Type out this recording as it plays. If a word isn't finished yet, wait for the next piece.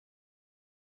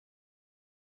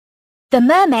The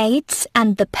Mermaids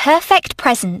and the Perfect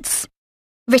Presents.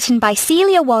 Written by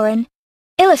Celia Warren.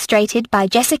 Illustrated by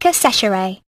Jessica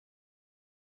Secheray.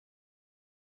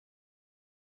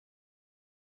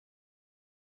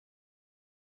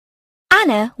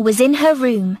 Anna was in her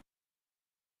room.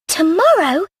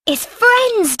 "Tomorrow is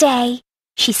Friends' Day,"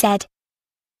 she said.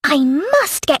 "I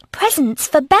must get presents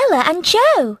for Bella and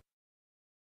Joe."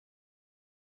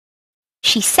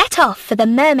 She set off for the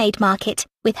mermaid market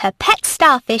with her pet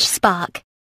starfish Spark.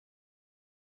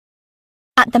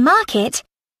 At the market,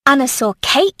 Anna saw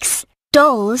cakes,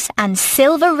 dolls and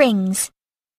silver rings.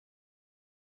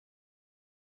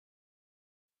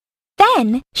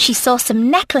 Then she saw some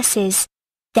necklaces.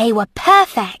 They were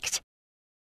perfect.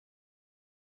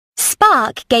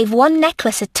 Spark gave one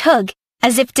necklace a tug,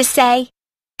 as if to say,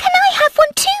 "Can I have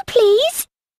one too, please?"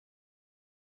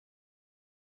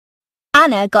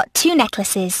 Anna got 2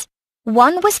 necklaces.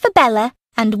 One was for Bella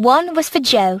and one was for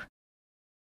Joe.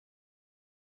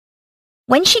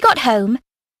 When she got home,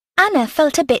 Anna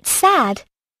felt a bit sad.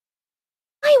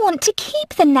 "I want to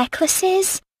keep the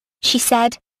necklaces," she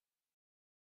said.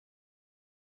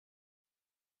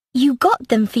 "You got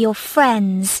them for your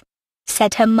friends,"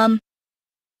 said her mum.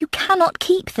 "You cannot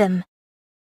keep them."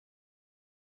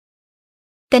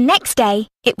 The next day,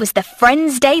 it was the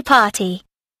Friends' Day party.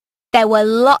 There were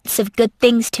lots of good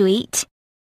things to eat.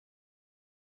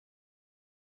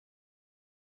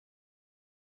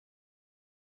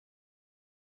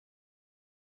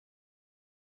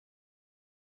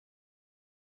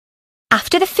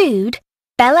 After the food,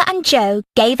 Bella and Joe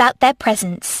gave out their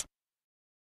presents.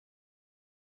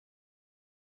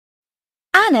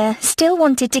 Anna still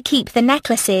wanted to keep the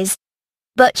necklaces,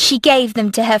 but she gave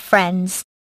them to her friends.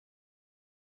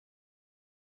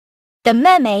 The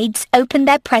mermaids opened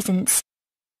their presents.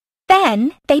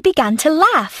 Then they began to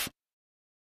laugh.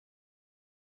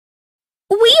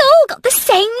 "We all got the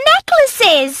same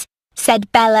necklaces,"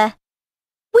 said Bella.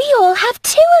 "We all have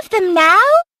 2 of them now,"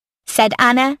 said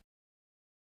Anna.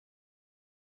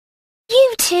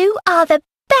 "You 2 are the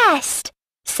best,"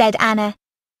 said Anna.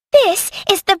 "This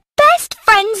is the best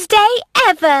Friends' Day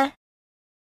ever."